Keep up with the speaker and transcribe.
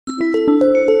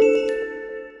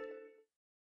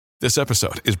This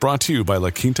episode is brought to you by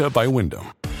La Quinta by Wyndham.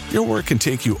 Your work can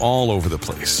take you all over the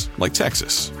place, like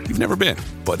Texas. You've never been,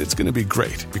 but it's going to be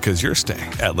great because you're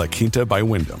staying at La Quinta by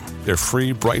Wyndham. Their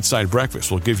free Bright Side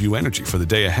breakfast will give you energy for the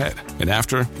day ahead. And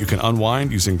after, you can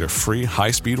unwind using their free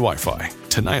high-speed Wi-Fi.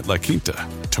 Tonight, La Quinta.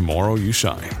 Tomorrow, you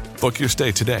shine. Book your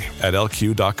stay today at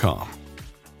lq.com.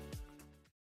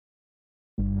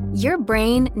 Your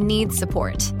brain needs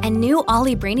support, and new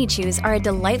Ollie Brainy Chews are a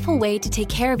delightful way to take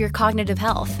care of your cognitive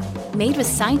health. Made with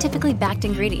scientifically backed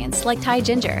ingredients like Thai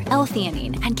ginger,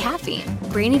 L-theanine, and caffeine,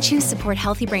 Brainy Chews support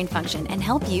healthy brain function and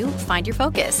help you find your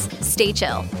focus, stay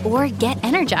chill, or get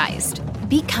energized.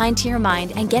 Be kind to your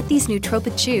mind and get these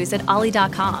nootropic chews at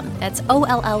ollie.com. That's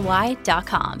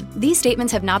OLLY.com. These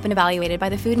statements have not been evaluated by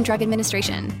the Food and Drug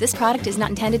Administration. This product is not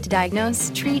intended to diagnose,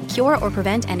 treat, cure, or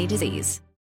prevent any disease.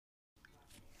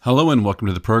 Hello and welcome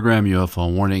to the program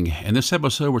UFO Warning. In this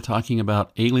episode, we're talking about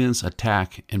aliens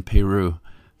attack in Peru.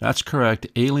 That's correct,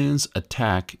 aliens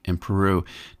attack in Peru.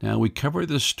 Now, we covered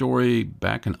this story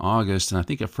back in August, and I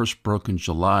think it first broke in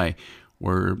July,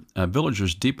 where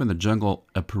villagers deep in the jungle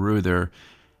of Peru there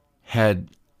had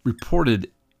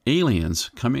reported aliens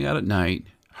coming out at night,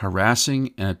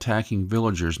 harassing and attacking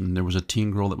villagers, and there was a teen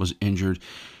girl that was injured.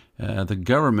 The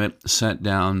government sent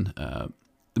down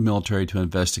the military to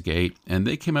investigate, and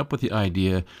they came up with the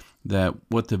idea that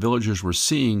what the villagers were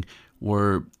seeing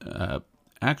were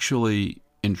actually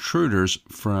intruders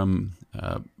from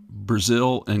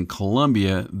Brazil and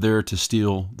Colombia there to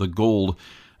steal the gold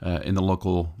in the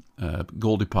local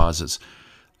gold deposits.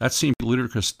 That seemed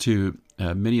ludicrous to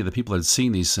many of the people that had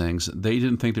seen these things. They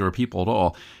didn't think they were people at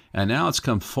all. And now it's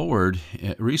come forward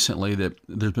recently that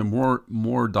there's been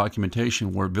more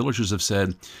documentation where villagers have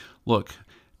said, look,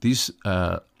 these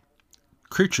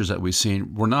creatures that we've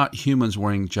seen were not humans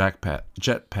wearing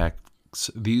jetpacks.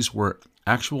 These were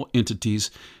actual entities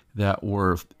that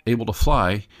were able to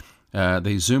fly.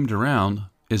 They zoomed around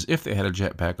as if they had a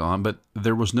jetpack on, but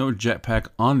there was no jetpack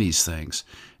on these things.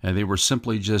 They were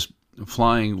simply just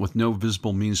flying with no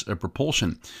visible means of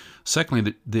propulsion.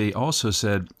 Secondly, they also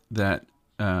said that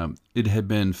it had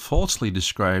been falsely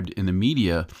described in the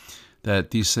media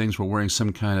that these things were wearing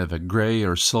some kind of a gray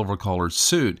or silver-colored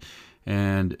suit.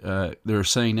 And they're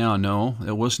saying now, no,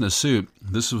 it wasn't a suit.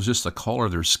 This was just the color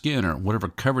of their skin or whatever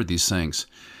covered these things.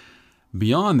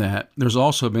 Beyond that, there's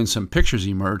also been some pictures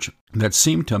emerge that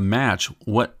seem to match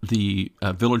what the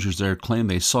villagers there claim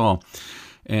they saw.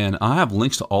 And I have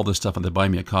links to all this stuff on the Buy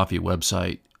Me a Coffee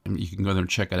website, and you can go there and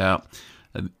check it out.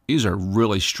 These are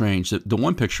really strange. The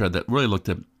one picture that really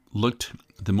looked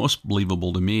the most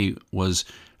believable to me was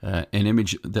an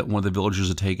image that one of the villagers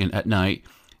had taken at night,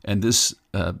 and this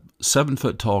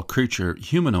 7-foot-tall creature,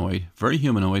 humanoid, very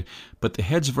humanoid, but the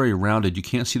head's very rounded. You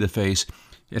can't see the face.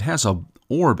 It has a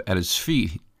orb at its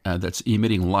feet that's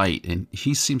emitting light, and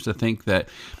he seems to think that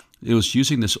it was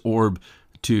using this orb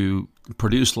to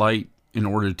produce light in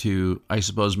order to, I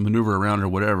suppose, maneuver around or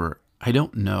whatever. I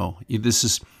don't know.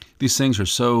 These things are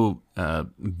so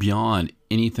beyond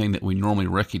anything that we normally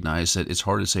recognize that it's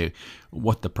hard to say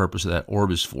what the purpose of that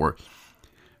orb is for.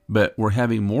 But we're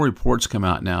having more reports come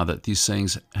out now that these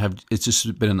things it's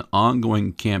just been an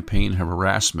ongoing campaign of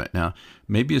harassment. Now,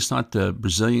 maybe it's not the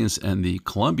Brazilians and the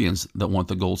Colombians that want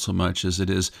the gold so much as it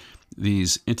is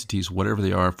these entities, whatever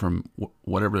they are from,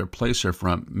 whatever their place they're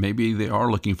from. Maybe they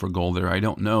are looking for gold there. I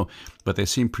don't know. But they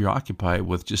seem preoccupied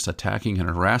with just attacking and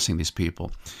harassing these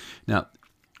people. Now,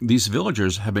 these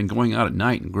villagers have been going out at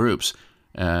night in groups,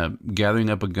 gathering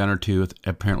up a gun or two,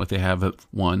 apparently if they have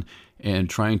one, and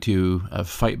trying to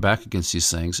fight back against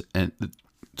these things. And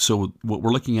so what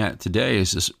we're looking at today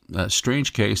is this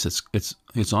strange case.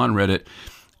 It's on Reddit.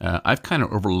 I've kind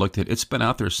of overlooked it. It's been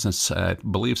out there since, I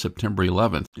believe, September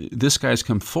 11th. This guy's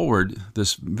come forward,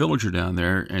 this villager down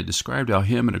there, and described how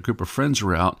him and a group of friends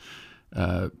were out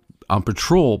on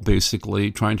patrol,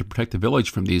 basically, trying to protect the village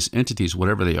from these entities,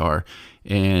 whatever they are.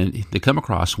 And they come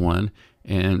across one,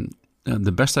 and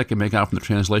the best I can make out from the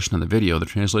translation on the video, the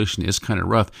translation is kind of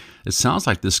rough. It sounds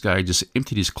like this guy just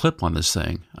emptied his clip on this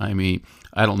thing. I mean,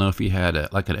 I don't know if he had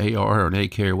an AR or an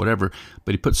AK or whatever,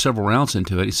 but he put several rounds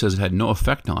into it. He says it had no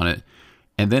effect on it.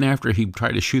 And then after he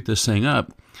tried to shoot this thing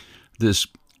up, this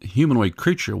humanoid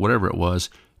creature, whatever it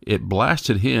was, it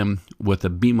blasted him with a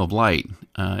beam of light.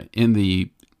 In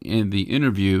the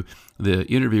interview, the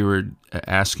interviewer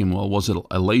asked him, well, was it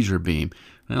a laser beam?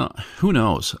 Now, who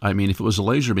knows? I mean, if it was a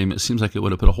laser beam, it seems like it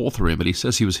would have put a hole through him. But he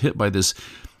says he was hit by this,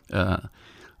 it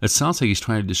sounds like he's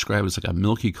trying to describe it as like a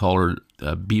milky-colored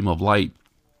beam of light,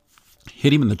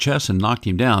 hit him in the chest and knocked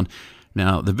him down.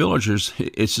 Now, the villagers,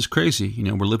 it's just crazy. You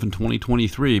know, we're living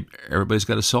 2023. Everybody's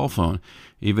got a cell phone,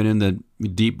 even in the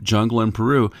deep jungle in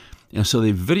Peru. And so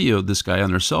they videoed this guy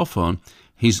on their cell phone.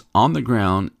 He's on the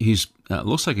ground. He's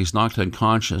looks like he's knocked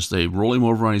unconscious. They roll him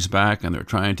over on his back, and they're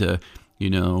trying to,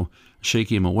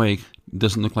 shake him awake.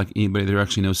 Doesn't look like anybody there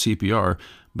actually knows CPR,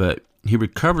 but he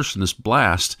recovers from this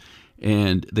blast,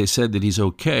 and they said that he's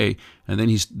okay. And then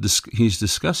he's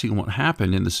discussing what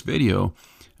happened in this video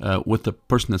with the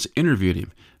person that's interviewed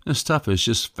him. This stuff is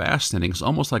just fascinating. It's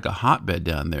almost like a hotbed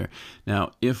down there.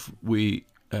 Now, if we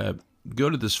go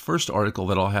to this first article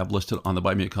that I'll have listed on the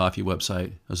Buy Me a Coffee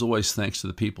website, as always, thanks to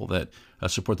the people that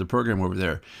support the program over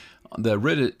there. The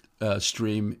Reddit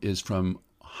stream is from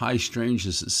High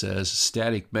Strangeness, it says,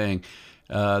 Static Bang.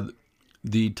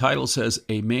 The title says,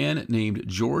 a man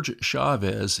named Jorge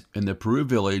Chavez in the Peru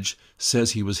village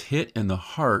says he was hit in the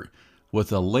heart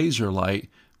with a laser light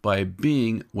by a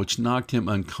being which knocked him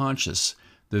unconscious.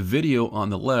 The video on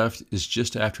the left is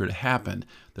just after it happened.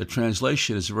 The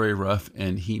translation is very rough,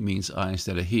 and he means I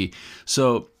instead of he.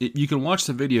 So you can watch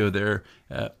the video there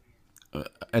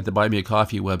at the Buy Me a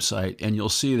Coffee website, and you'll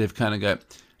see they've kind of got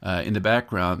in the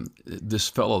background this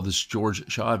fellow, this Jorge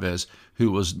Chavez,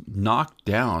 who was knocked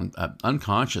down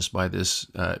unconscious by this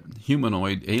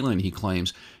humanoid alien, he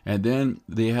claims. And then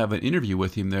they have an interview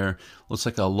with him there. Looks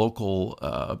like a local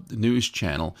news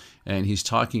channel, and he's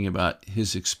talking about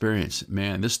his experience.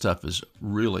 Man, this stuff is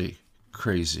really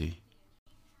crazy.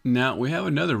 Now, we have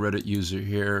another Reddit user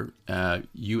here,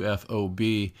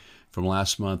 UFOB, from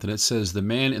last month, and it says, the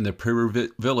man in the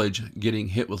Peru village getting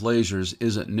hit with lasers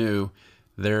isn't new.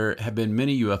 There have been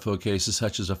many UFO cases,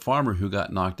 such as a farmer who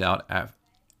got knocked out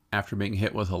after being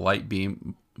hit with a light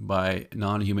beam by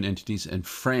non-human entities in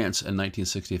France in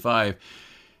 1965,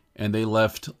 and they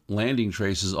left landing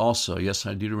traces also. Yes,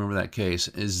 I do remember that case.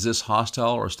 Is this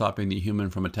hostile or stopping the human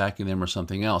from attacking them or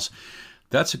something else?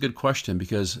 That's a good question,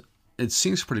 because it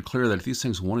seems pretty clear that if these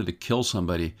things wanted to kill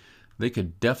somebody, they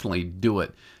could definitely do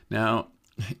it. Now,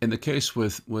 in the case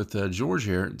with George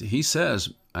here, he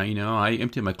says, I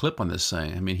emptied my clip on this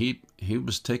thing. I mean, he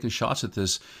was taking shots at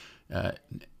this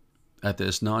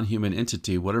non-human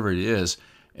entity, whatever it is,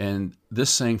 and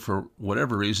this thing, for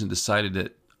whatever reason, decided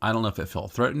that, I don't know if it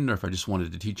felt threatened or if I just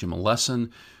wanted to teach him a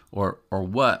lesson or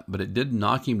what, but it did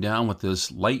knock him down with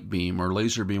this light beam or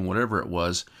laser beam, whatever it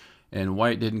was, and why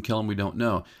it didn't kill him, we don't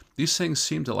know. These things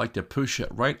seem to like to push it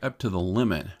right up to the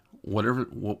limit,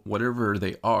 whatever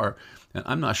they are, and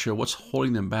I'm not sure what's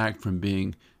holding them back from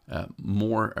being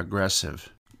more aggressive.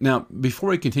 Now,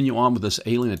 before we continue on with this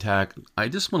alien attack, I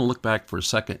just want to look back for a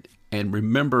second and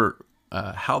remember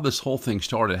how this whole thing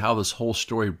started, how this whole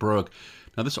story broke.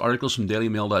 Now, this article is from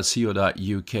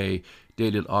dailymail.co.uk,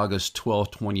 dated August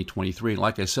 12, 2023.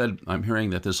 Like I said, I'm hearing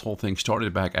that this whole thing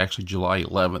started back actually July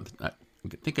 11th. I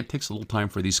think it takes a little time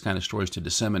for these kind of stories to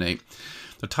disseminate.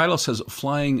 The title says,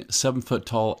 Flying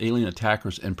 7-foot-tall alien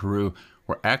attackers in Peru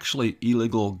were actually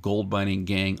illegal gold mining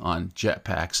gang on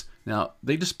jetpacks. Now,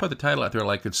 they just put the title out there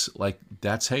like that's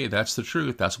the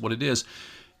truth, that's what it is.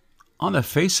 On the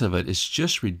face of it, it's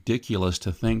just ridiculous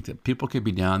to think that people could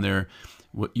be down there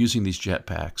using these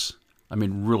jetpacks. I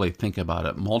mean, really think about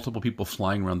it. Multiple people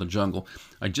flying around the jungle.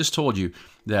 I just told you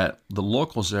that the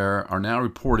locals there are now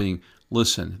reporting,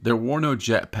 listen, there were no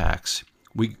jetpacks.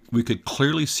 We could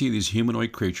clearly see these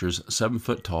humanoid creatures, 7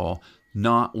 foot tall,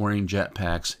 not wearing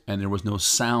jetpacks, and there was no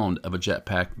sound of a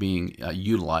jetpack being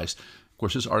utilized. Of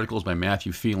course, this article is by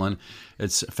Matthew Phelan.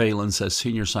 Phelan says,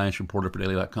 senior science reporter for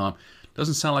Daily.com.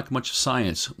 Doesn't sound like much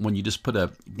science when you just put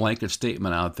a blanket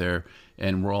statement out there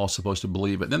and we're all supposed to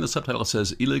believe it. Then the subtitle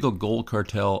says, illegal gold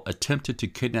cartel attempted to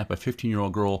kidnap a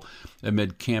 15-year-old girl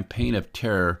amid campaign of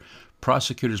terror.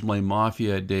 Prosecutors blame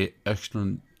Mafia de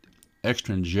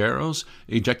Extranjeros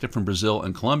ejected from Brazil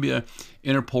and Colombia.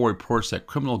 Interpol reports that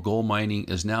criminal gold mining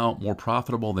is now more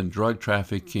profitable than drug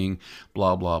trafficking,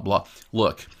 blah, blah, blah.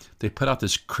 Look, they put out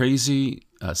this crazy,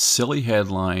 silly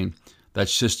headline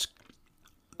that's just,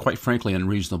 quite frankly,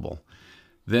 unreasonable.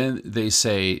 Then they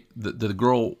say that the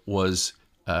girl was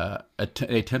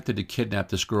attempted to kidnap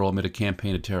this girl amid a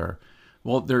campaign of terror.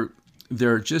 Well,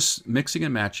 they're just mixing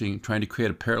and matching, trying to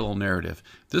create a parallel narrative.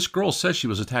 This girl says she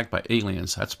was attacked by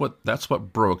aliens. That's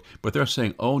what broke. But they're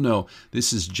saying, oh no,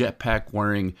 this is jetpack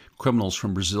wearing criminals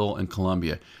from Brazil and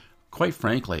Colombia. Quite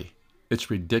frankly, it's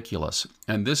ridiculous.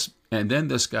 And then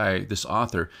this guy, this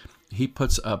author, he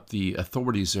puts up the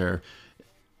authorities there,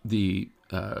 the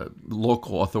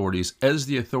local authorities, as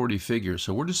the authority figures.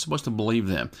 So we're just supposed to believe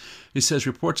them. He says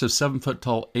reports of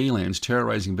 7-foot-tall aliens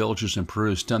terrorizing villagers in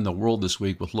Peru stunned the world this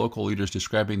week, with local leaders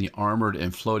describing the armored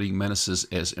and floating menaces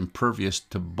as impervious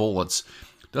to bullets.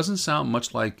 Doesn't sound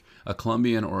much like a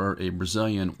Colombian or a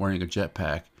Brazilian wearing a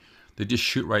jetpack. They just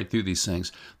shoot right through these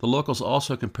things. The locals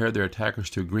also compared their attackers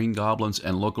to green goblins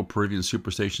and local Peruvian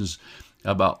superstitions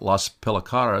about Las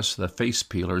Pelacaras, the face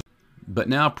peelers. But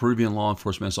now Peruvian law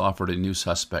enforcement has offered a new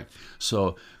suspect.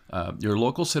 So your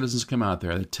local citizens come out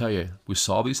there, they tell you, we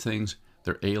saw these things,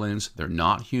 they're aliens, they're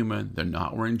not human, they're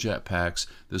not wearing jetpacks,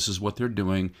 this is what they're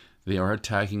doing, they are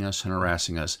attacking us and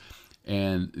harassing us.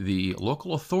 And the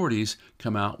local authorities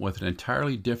come out with an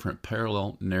entirely different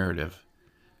parallel narrative.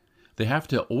 They have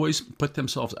to always put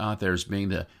themselves out there as being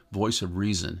the voice of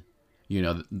reason,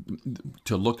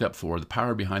 to look up for, the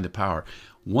power behind the power.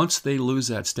 Once they lose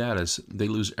that status, they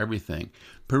lose everything.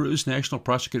 Peru's National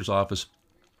Prosecutor's Office,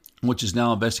 which is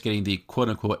now investigating the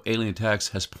quote-unquote alien attacks,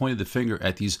 has pointed the finger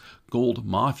at these gold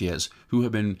mafias who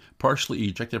have been partially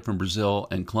ejected from Brazil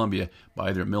and Colombia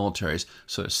by their militaries.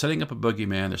 So they're setting up a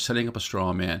boogeyman, they're setting up a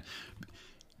straw man,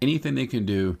 anything they can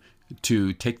do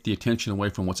to take the attention away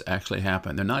from what's actually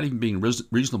happened. They're not even being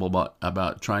reasonable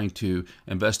about trying to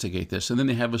investigate this. And then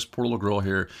they have this poor little girl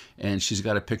here, and she's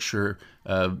got a picture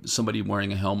of somebody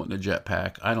wearing a helmet and a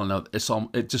jetpack. I don't know.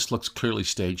 It just looks clearly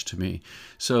staged to me.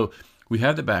 So we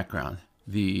have the background.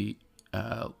 The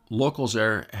locals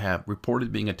there have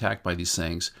reported being attacked by these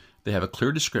things. They have a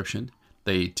clear description.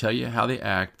 They tell you how they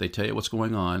act. They tell you what's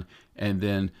going on. And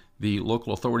then the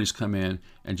local authorities come in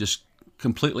and just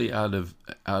completely out of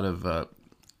the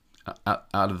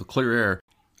clear air,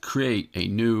 create a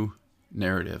new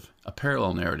narrative, a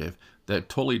parallel narrative that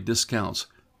totally discounts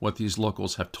what these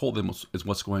locals have told them is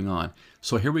what's going on.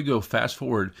 So here we go, fast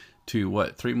forward to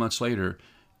 3 months later,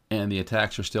 and the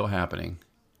attacks are still happening,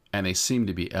 and they seem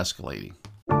to be escalating.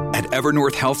 At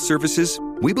Evernorth Health Services,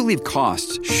 we believe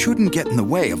costs shouldn't get in the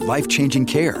way of life-changing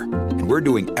care, and we're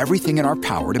doing everything in our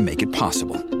power to make it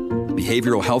possible.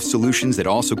 Behavioral health solutions that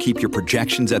also keep your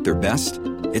projections at their best?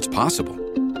 It's possible.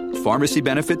 Pharmacy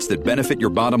benefits that benefit your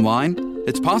bottom line?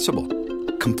 It's possible.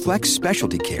 Complex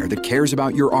specialty care that cares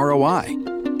about your ROI?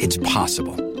 It's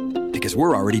possible. Because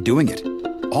we're already doing it.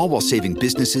 All while saving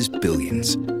businesses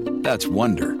billions. That's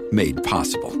Wonder made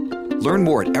possible. Learn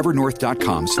more at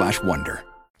evernorth.com/wonder.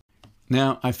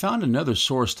 Now, I found another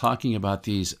source talking about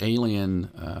these alien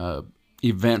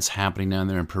events happening down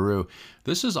there in Peru.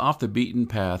 This is off the beaten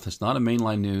path. It's not a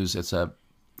mainline news. It's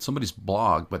somebody's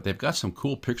blog, but they've got some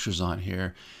cool pictures on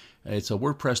here. It's a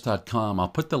WordPress.com. I'll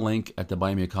put the link at the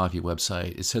Buy Me a Coffee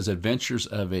website. It says Adventures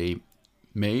of a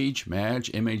Mage,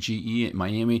 M-A-G-E, in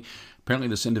Miami. Apparently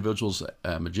this individual's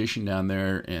a magician down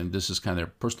there, and this is kind of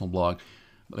their personal blog.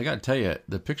 But I got to tell you,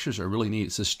 the pictures are really neat.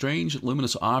 It's a strange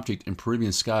luminous object in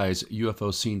Peruvian skies,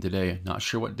 UFO seen today. Not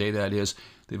sure what day that is.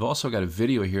 They've also got a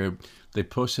video here. They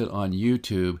posted on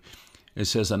YouTube. It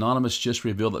says, Anonymous just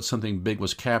revealed that something big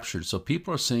was captured. So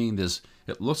people are seeing this.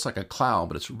 It looks like a cloud,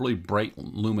 but it's really bright,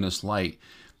 luminous light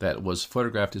that was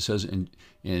photographed, it says,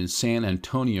 in San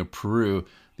Antonio, Peru.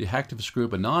 The hacktivist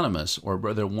group Anonymous, or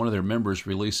rather one of their members,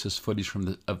 released this footage from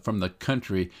the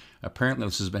country. Apparently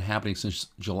this has been happening since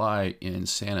July in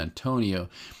San Antonio.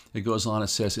 It goes on, it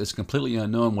says, it's completely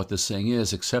unknown what this thing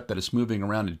is, except that it's moving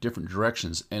around in different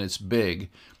directions, and it's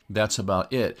big. That's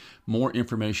about it. More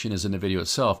information is in the video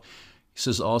itself. He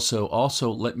says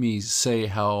also, let me say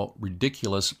how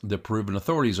ridiculous the Peruvian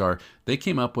authorities are. They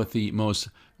came up with the most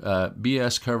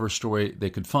BS cover story they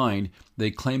could find.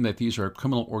 They claim that these are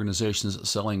criminal organizations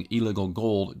selling illegal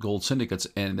gold syndicates,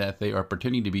 and that they are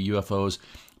pretending to be UFOs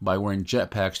by wearing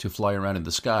jetpacks to fly around in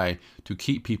the sky to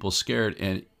keep people scared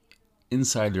and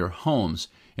inside their homes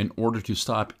in order to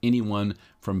stop anyone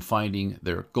from finding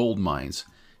their gold mines.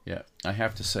 Yeah, I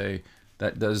have to say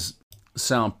that does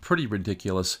sound pretty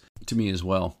ridiculous to me as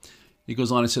well. He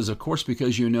goes on and says, of course,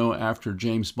 because after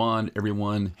James Bond,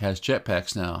 everyone has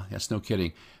jetpacks now. That's no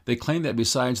kidding. They claim that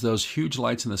besides those huge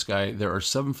lights in the sky, there are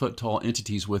 7-foot-tall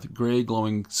entities with gray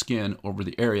glowing skin over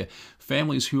the area.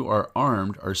 Families who are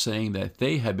armed are saying that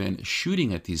they have been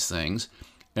shooting at these things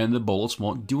and the bullets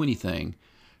won't do anything.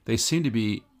 They seem to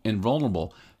be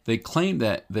invulnerable. They claim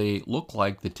that they look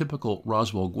like the typical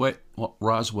Roswell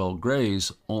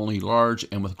Greys, only large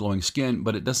and with glowing skin,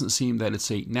 but it doesn't seem that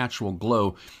it's a natural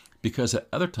glow, because at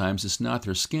other times it's not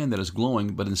their skin that is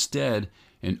glowing, but instead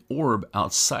an orb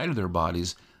outside of their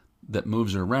bodies that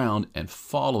moves around and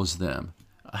follows them.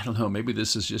 I don't know, maybe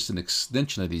this is just an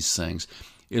extension of these things.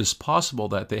 It is possible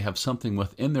that they have something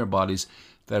within their bodies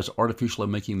that is artificially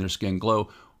making their skin glow,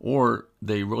 or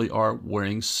they really are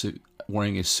wearing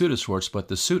a suit of sorts, but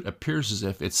the suit appears as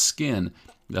if it's skin.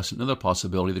 That's another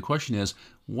possibility. The question is,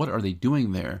 what are they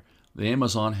doing there? The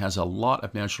Amazon has a lot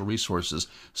of natural resources,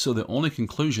 so the only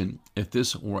conclusion, if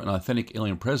this were an authentic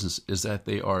alien presence, is that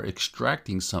they are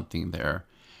extracting something there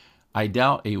I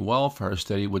doubt a wildfire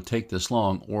study would take this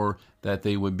long, or that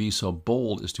they would be so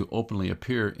bold as to openly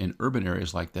appear in urban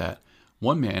areas like that.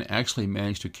 One man actually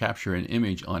managed to capture an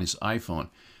image on his iPhone,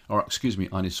 or excuse me,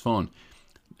 on his phone.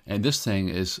 And this thing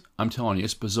is, I'm telling you,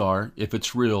 it's bizarre. If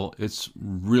it's real, it's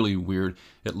really weird.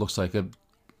 It looks like a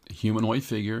humanoid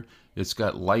figure. It's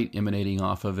got light emanating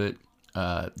off of it.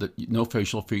 No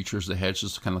facial features. The head's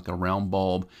just kind of like a round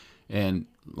bulb. And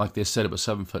like they said, it was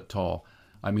 7 foot tall.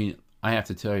 I mean, I have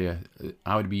to tell you,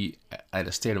 I would be at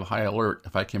a state of high alert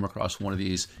if I came across one of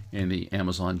these in the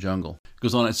Amazon jungle.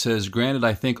 Goes on, it says, granted,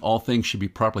 I think all things should be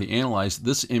properly analyzed.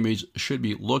 This image should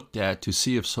be looked at to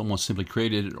see if someone simply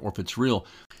created it or if it's real.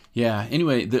 Yeah,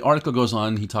 anyway, the article goes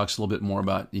on. He talks a little bit more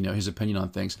about, his opinion on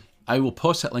things. I will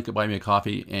post that link at Buy Me a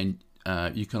Coffee, and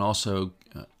you can also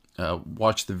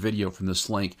watch the video from this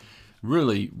link.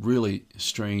 Really, really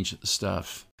strange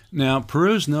stuff. Now,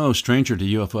 Peru's no stranger to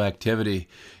UFO activity.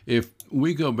 If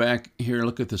we go back here,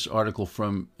 look at this article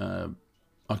from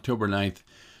October 9th,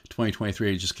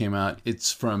 2023. It just came out.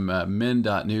 It's from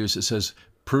men.news. It says,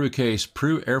 Peru case,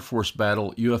 Peru Air Force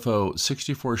battle, UFO,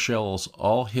 64 shells,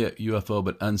 all hit UFO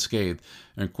but unscathed.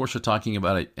 And of course, we're talking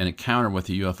about an encounter with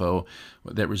a UFO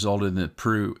that resulted in the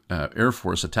Peru Air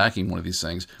Force attacking one of these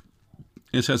things.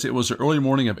 It says it was the early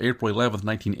morning of April 11th,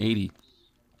 1980,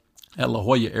 at La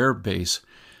Jolla Air Base,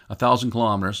 1,000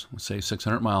 kilometers, let's say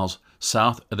 600 miles,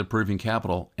 south of the Peruvian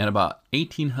capital, and about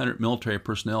 1,800 military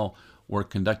personnel were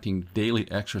conducting daily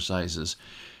exercises.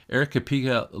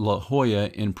 Arequipa, La Jolla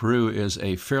in Peru is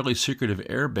a fairly secretive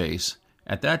air base.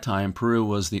 At that time, Peru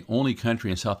was the only country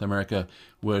in South America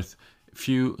with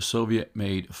few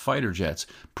Soviet-made fighter jets.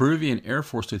 Peruvian Air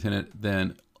Force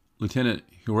Lieutenant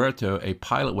Huerto, a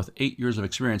pilot with 8 years of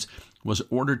experience, was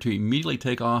ordered to immediately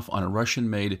take off on a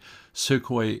Russian-made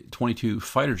Sukhoi 22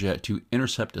 fighter jet to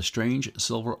intercept a strange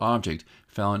silver object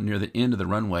found near the end of the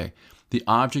runway. The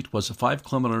object was 5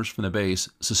 kilometers from the base,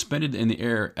 suspended in the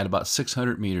air at about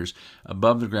 600 meters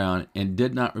above the ground, and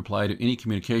did not reply to any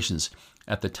communications.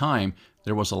 At the time,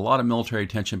 there was a lot of military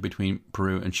tension between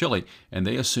Peru and Chile, and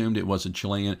they assumed it was a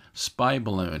Chilean spy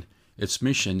balloon. Its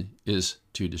mission is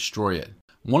to destroy it.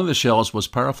 One of the shells was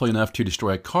powerful enough to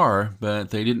destroy a car, but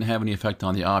they didn't have any effect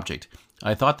on the object.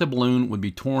 I thought the balloon would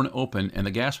be torn open and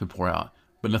the gas would pour out,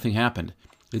 but nothing happened.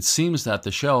 It seems that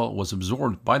the shell was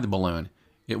absorbed by the balloon.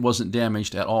 It wasn't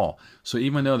damaged at all. So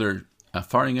even though they're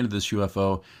firing into this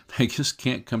UFO, they just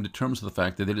can't come to terms with the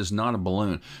fact that it is not a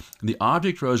balloon. The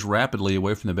object rose rapidly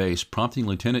away from the base, prompting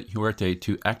Lieutenant Huerta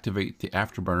to activate the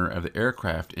afterburner of the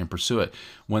aircraft and pursue it.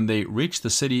 When they reached the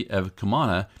city of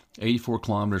Cumana, 84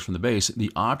 kilometers from the base,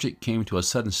 the object came to a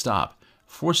sudden stop,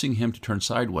 forcing him to turn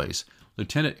sideways.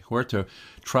 Lieutenant Huerta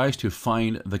tries to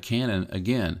find the cannon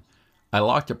again. I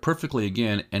locked it perfectly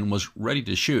again and was ready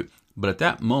to shoot, but at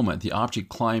that moment the object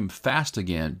climbed fast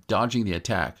again, dodging the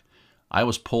attack. I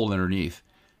was pulled underneath.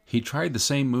 He tried the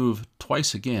same move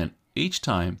twice again. Each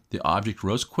time, the object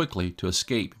rose quickly to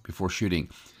escape before shooting.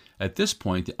 At this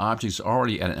point, the object is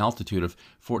already at an altitude of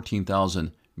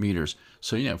 14,000 meters.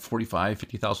 So, 45,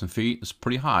 50,000 feet is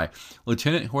pretty high.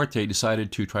 Lieutenant Huerta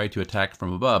decided to try to attack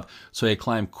from above, so he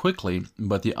climbed quickly,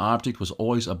 but the object was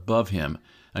always above him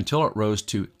until it rose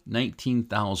to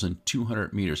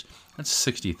 19,200 meters. That's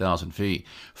 60,000 feet,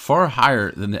 far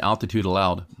higher than the altitude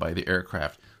allowed by the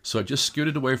aircraft. So it just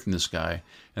scooted away from this guy,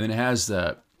 and then it has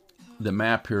the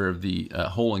map here of the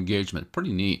whole engagement.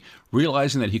 Pretty neat.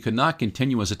 Realizing that he could not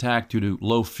continue his attack due to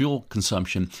low fuel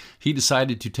consumption, he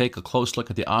decided to take a close look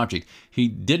at the object. He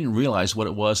didn't realize what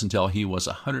it was until he was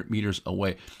 100 meters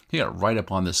away. He got right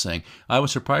up on this thing. I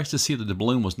was surprised to see that the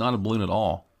balloon was not a balloon at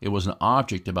all. It was an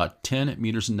object about 10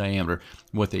 meters in diameter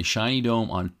with a shiny dome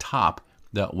on top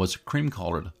that was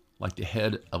cream-colored like the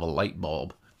head of a light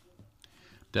bulb.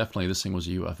 Definitely, this thing was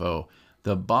a UFO.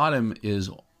 The bottom is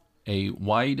a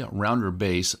wide, rounder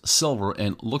base, silver,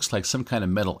 and looks like some kind of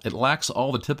metal. It lacks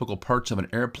all the typical parts of an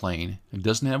airplane. It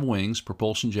doesn't have wings,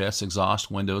 propulsion jets, exhaust,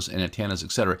 windows, and antennas,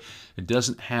 etc. It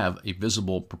doesn't have a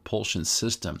visible propulsion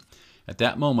system. At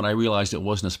that moment, I realized it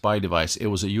wasn't a spy device. It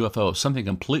was a UFO, something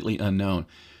completely unknown.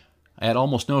 I had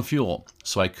almost no fuel,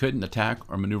 so I couldn't attack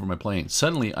or maneuver my plane.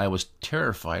 Suddenly, I was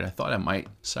terrified. I thought I might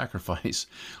sacrifice.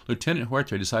 Lieutenant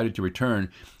Huerta decided to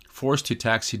return, forced to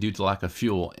taxi due to lack of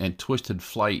fuel, and twisted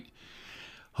flight.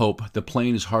 Hope the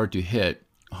plane is hard to hit.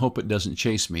 Hope it doesn't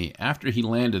chase me. After he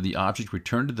landed, the object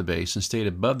returned to the base and stayed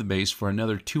above the base for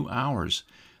another 2 hours.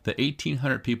 The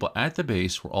 1,800 people at the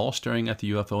base were all staring at the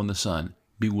UFO in the sun,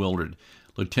 bewildered.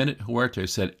 Lieutenant Huerta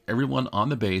said everyone on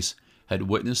the base had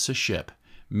witnessed the ship,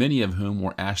 many of whom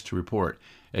were asked to report.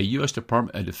 A U.S.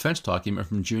 Department of Defense document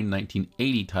from June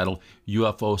 1980 titled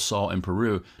UFO Saw in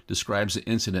Peru describes the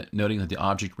incident, noting that the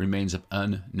object remains of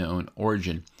unknown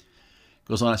origin.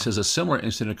 Goes on, it says a similar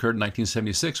incident occurred in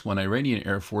 1976 when Iranian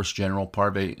Air Force General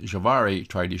Parvez Javari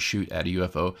tried to shoot at a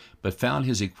UFO but found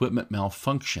his equipment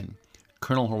malfunction.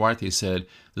 Colonel Hawarthi said,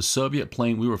 the Soviet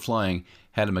plane we were flying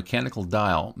had a mechanical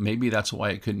dial. Maybe that's why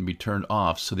it couldn't be turned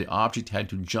off, so the object had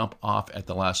to jump off at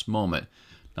the last moment.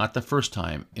 Not the first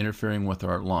time, interfering with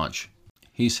our launch.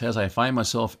 He says, I find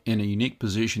myself in a unique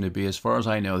position to be, as far as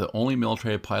I know, the only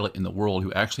military pilot in the world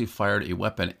who actually fired a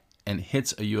weapon and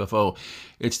hits a UFO.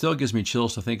 It still gives me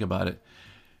chills to think about it.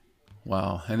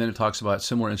 Wow. And then it talks about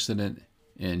similar incident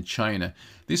in China.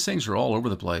 These things are all over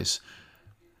the place.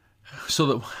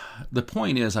 So the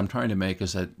point is I'm trying to make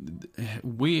is that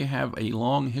we have a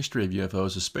long history of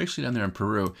UFOs, especially down there in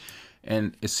Peru.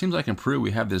 And it seems like in Peru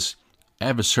we have this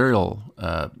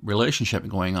adversarial relationship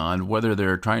going on, whether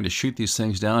they're trying to shoot these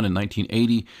things down in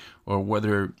 1980 or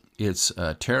whether it's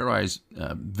terrorized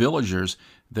villagers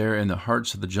there in the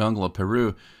hearts of the jungle of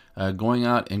Peru going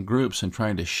out in groups and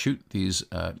trying to shoot these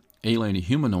alien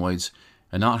humanoids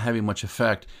and not having much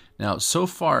effect. Now, so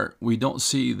far, we don't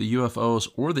see the UFOs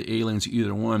or the aliens,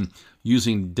 either one,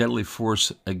 using deadly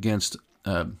force against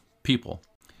people.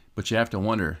 But you have to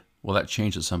wonder, will that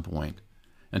change at some point?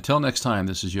 Until next time,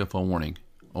 this is UFO Warning.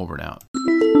 Over and out.